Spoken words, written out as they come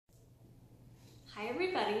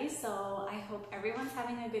everybody. So I hope everyone's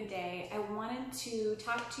having a good day. I wanted to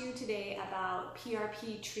talk to you today about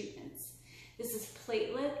PRP treatments. This is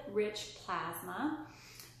platelet-rich plasma.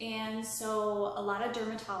 And so a lot of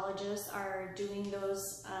dermatologists are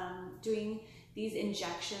doing these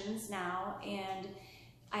injections now, and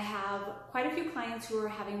I have quite a few clients who are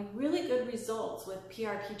having really good results with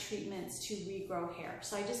PRP treatments to regrow hair.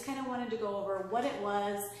 So I just kind of wanted to go over what it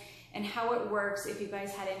was and how it works if you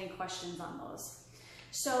guys had any questions on those.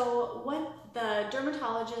 So what the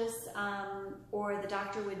dermatologist or the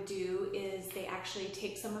doctor would do is they actually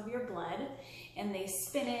take some of your blood and they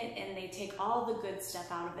spin it and they take all the good stuff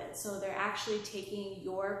out of it. So they're actually taking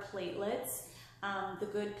your platelets, the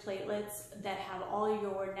good platelets that have all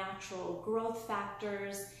your natural growth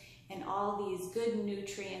factors and all these good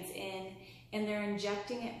nutrients in, and they're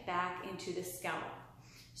injecting it back into the scalp.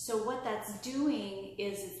 So what that's doing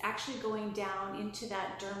is it's actually going down into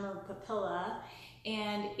that dermal papilla,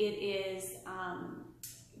 and it is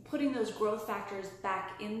putting those growth factors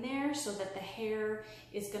back in there so that the hair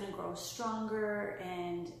is going to grow stronger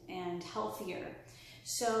and healthier.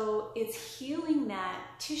 So it's healing that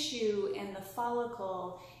tissue and the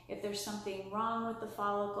follicle if there's something wrong with the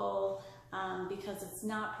follicle because it's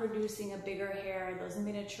not producing a bigger hair, those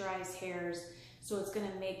miniaturized hairs. So it's going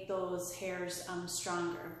to make those hairs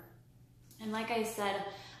stronger. And like I said,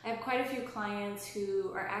 I have quite a few clients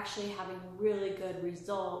who are actually having really good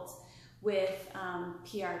results with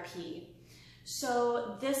PRP.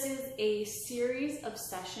 So this is a series of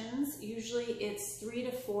sessions. Usually it's 3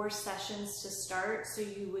 to 4 sessions to start. So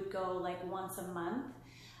you would go like once a month.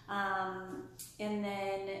 And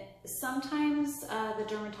then sometimes the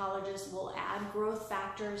dermatologist will add growth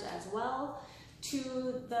factors as well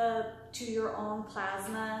to your own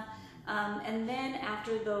plasma. And then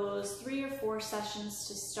after those 3 or 4 sessions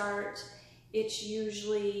to start, it's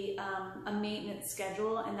usually a maintenance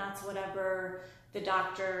schedule, and that's whatever the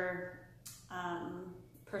doctor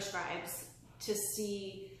prescribes to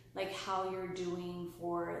see like how you're doing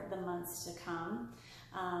for the months to come.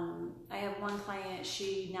 I have one client,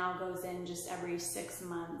 she now goes in just every 6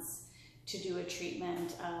 months to do a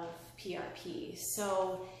treatment of PRP.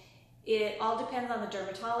 So it all depends on the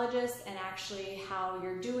dermatologist and actually how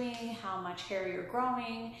you're doing, how much hair you're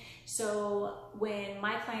growing. So when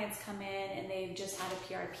my clients come in and they've just had a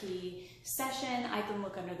PRP session, I can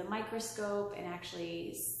look under the microscope and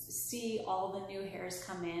actually see all the new hairs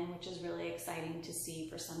come in, which is really exciting to see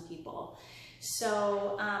for some people.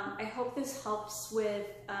 So I hope this helps with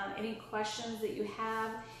any questions that you have.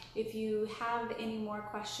 If you have any more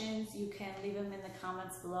questions, you can leave them in the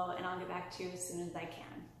comments below and I'll get back to you as soon as I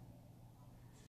can.